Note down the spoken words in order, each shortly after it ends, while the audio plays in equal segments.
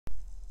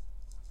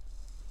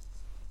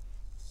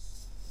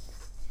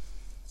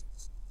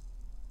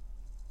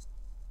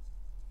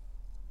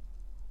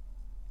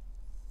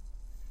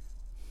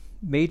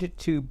Made it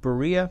to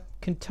Berea,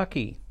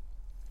 Kentucky.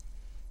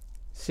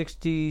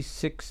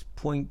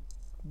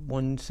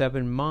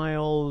 66.17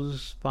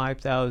 miles,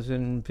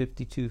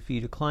 5,052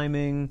 feet of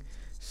climbing,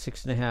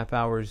 6.5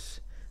 hours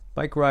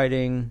bike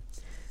riding,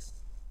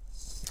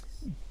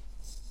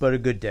 but a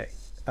good day.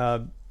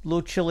 A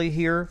little chilly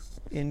here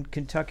in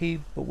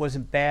Kentucky, but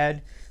wasn't bad.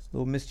 A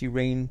little misty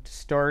rain to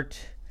start.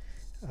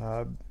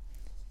 Got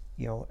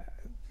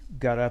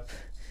up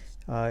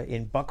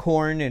in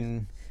Buckhorn,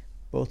 and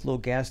both little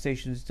gas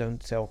stations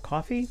don't sell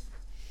coffee.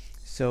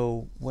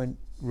 So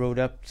rode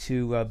up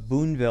to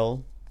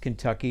Boonville,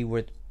 Kentucky,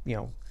 with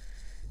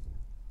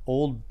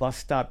old bus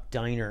stop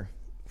diner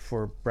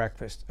for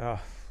breakfast. Oh,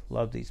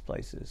 love these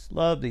places.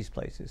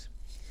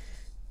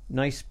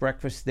 Nice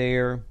breakfast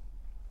there.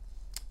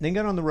 Then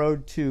got on the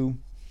road to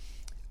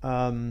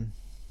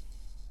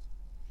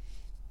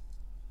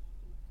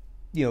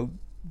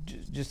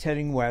just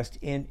heading west,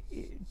 and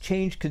it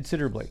changed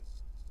considerably.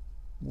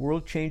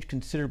 World changed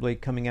considerably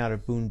coming out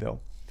of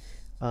Boonville.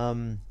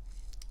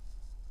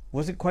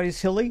 Wasn't quite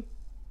as hilly.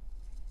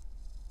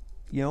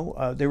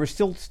 There were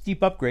still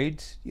steep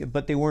upgrades,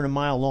 but they weren't a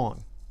mile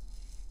long.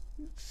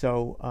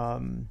 So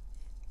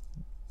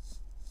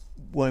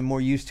what I'm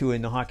more used to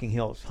in the Hocking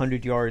Hills,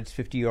 100 yards,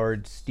 50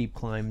 yards, steep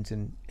climbs,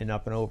 and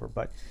up and over.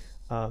 But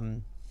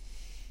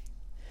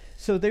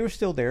so they were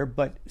still there,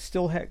 but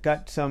still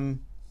got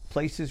some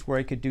places where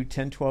I could do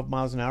 10, 12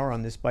 miles an hour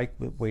on this bike,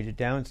 weighted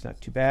down. It's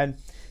not too bad,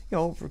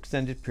 for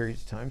extended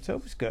periods of time. So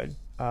it was good.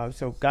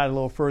 So got a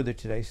little further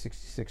today,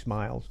 66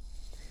 miles.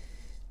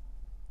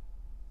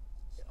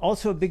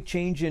 Also a big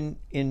change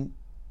in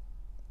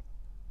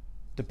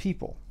the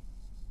people,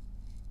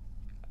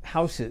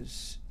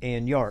 houses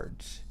and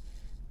yards,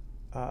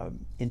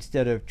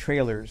 instead of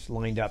trailers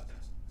lined up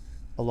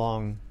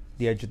along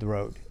the edge of the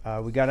road.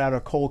 We got out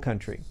of coal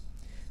country,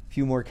 a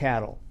few more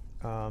cattle.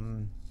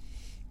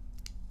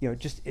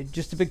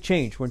 Just a big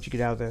change once you get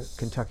out of the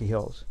Kentucky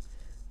hills.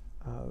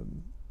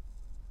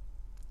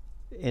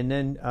 And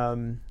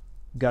then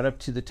got up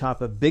to the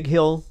top of Big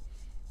Hill,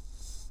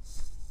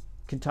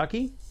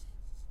 Kentucky.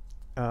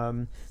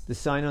 The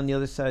sign on the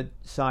other side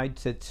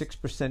said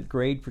 6%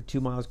 grade for 2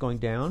 miles going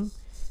down.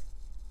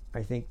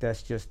 I think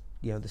that's just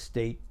the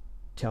state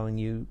telling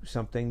you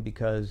something,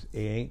 because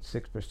it ain't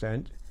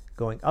 6%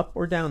 going up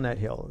or down that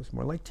hill. It's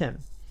more like 10.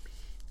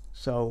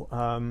 So,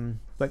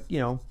 but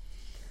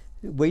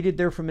waited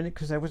there for a minute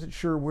because I wasn't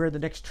sure where the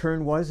next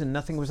turn was, and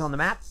nothing was on the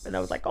map, and I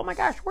was like, oh my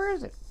gosh, where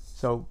is it?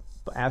 So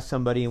asked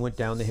somebody and went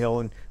down the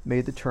hill and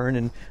made the turn,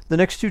 and the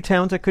next two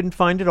towns I couldn't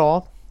find at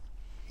all.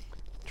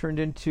 Turned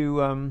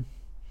into and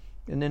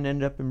then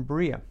ended up in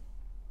Berea.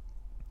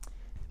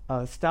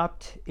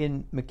 Stopped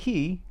in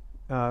McKee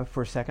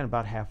for a second,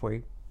 about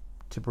halfway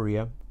to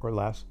Berea or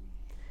less,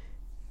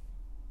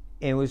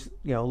 and was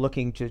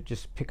looking to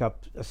just pick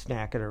up a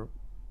snack at a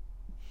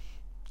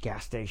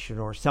gas station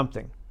or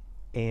something.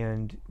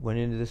 And went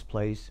into this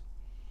place.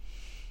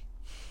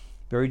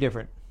 Very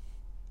different.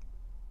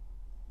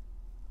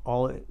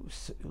 All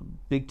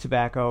big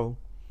tobacco.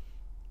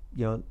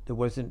 There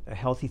wasn't a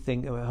healthy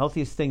thing. The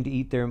healthiest thing to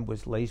eat there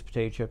was Lay's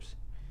potato chips.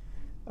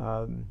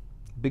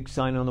 Big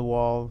sign on the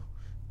wall,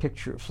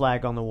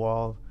 flag on the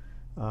wall.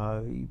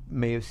 You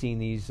may have seen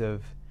these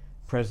of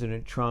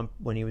President Trump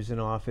when he was in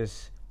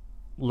office,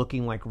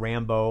 looking like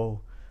Rambo,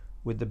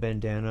 with the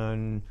bandana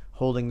and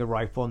holding the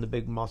rifle and the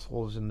big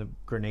muscles and the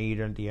grenade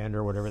at the end,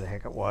 or whatever the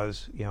heck it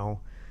was,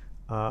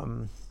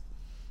 So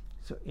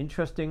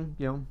interesting,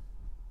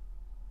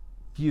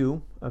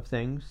 view of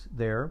things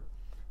there.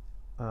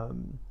 But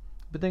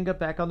then got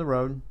back on the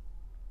road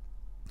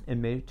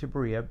and made it to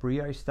Berea.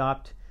 Berea, I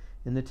stopped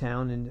in the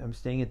town, and I'm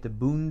staying at the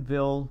Boone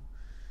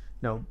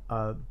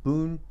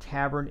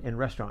Tavern and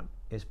Restaurant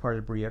as part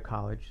of Berea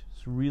College.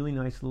 It's a really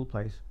nice little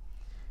place.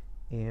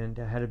 And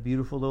I had a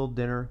beautiful little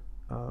dinner.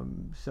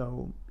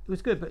 So it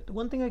was good. But the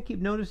one thing I keep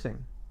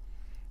noticing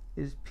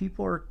is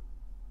people are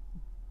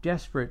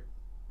desperate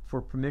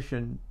for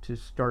permission to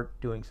start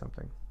doing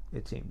something,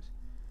 it seems.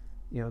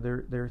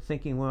 They're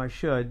thinking, well, I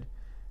should.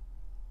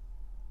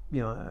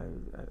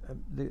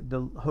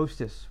 The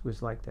hostess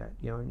was like that.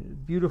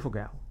 Beautiful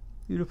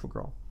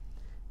girl,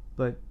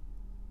 but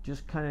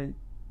just kind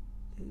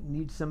of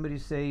needs somebody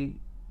to say,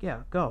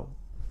 yeah, go.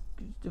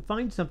 To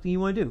find something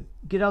you want to do.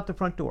 Get out the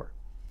front door.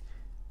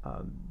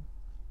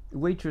 The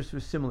waitress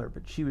was similar,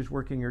 but she was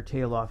working her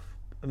tail off.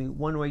 I mean,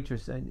 one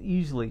waitress, and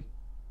easily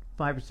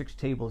 5 or 6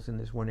 tables in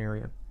this one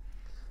area,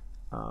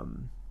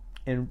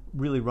 and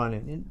really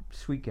running. And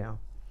sweet gal.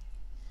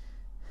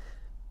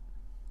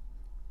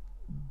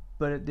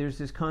 But there's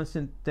this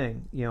constant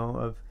thing,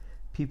 of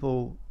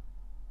people.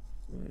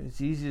 It's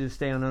easy to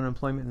stay on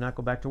unemployment and not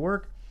go back to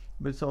work,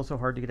 but it's also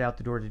hard to get out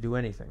the door to do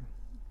anything.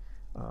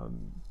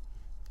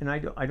 And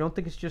I don't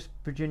think it's just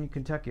Virginia,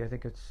 Kentucky. I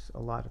think it's a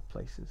lot of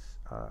places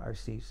I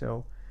see.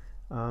 So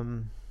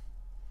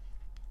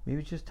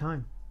maybe it's just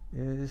time. It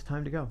is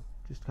time to go.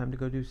 Just time to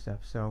go do stuff.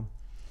 So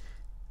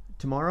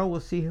tomorrow we'll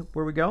see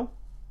where we go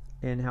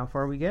and how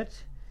far we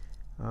get.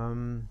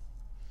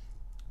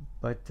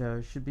 But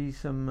should be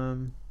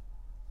some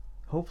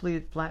hopefully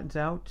it flattens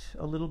out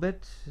a little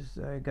bit.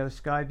 I got a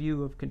sky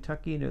view of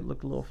Kentucky and it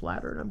looked a little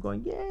flatter, and I'm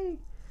going, yay!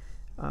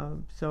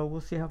 So we'll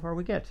see how far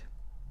we get.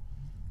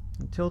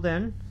 Until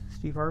then,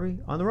 Steve Harvey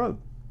on the road.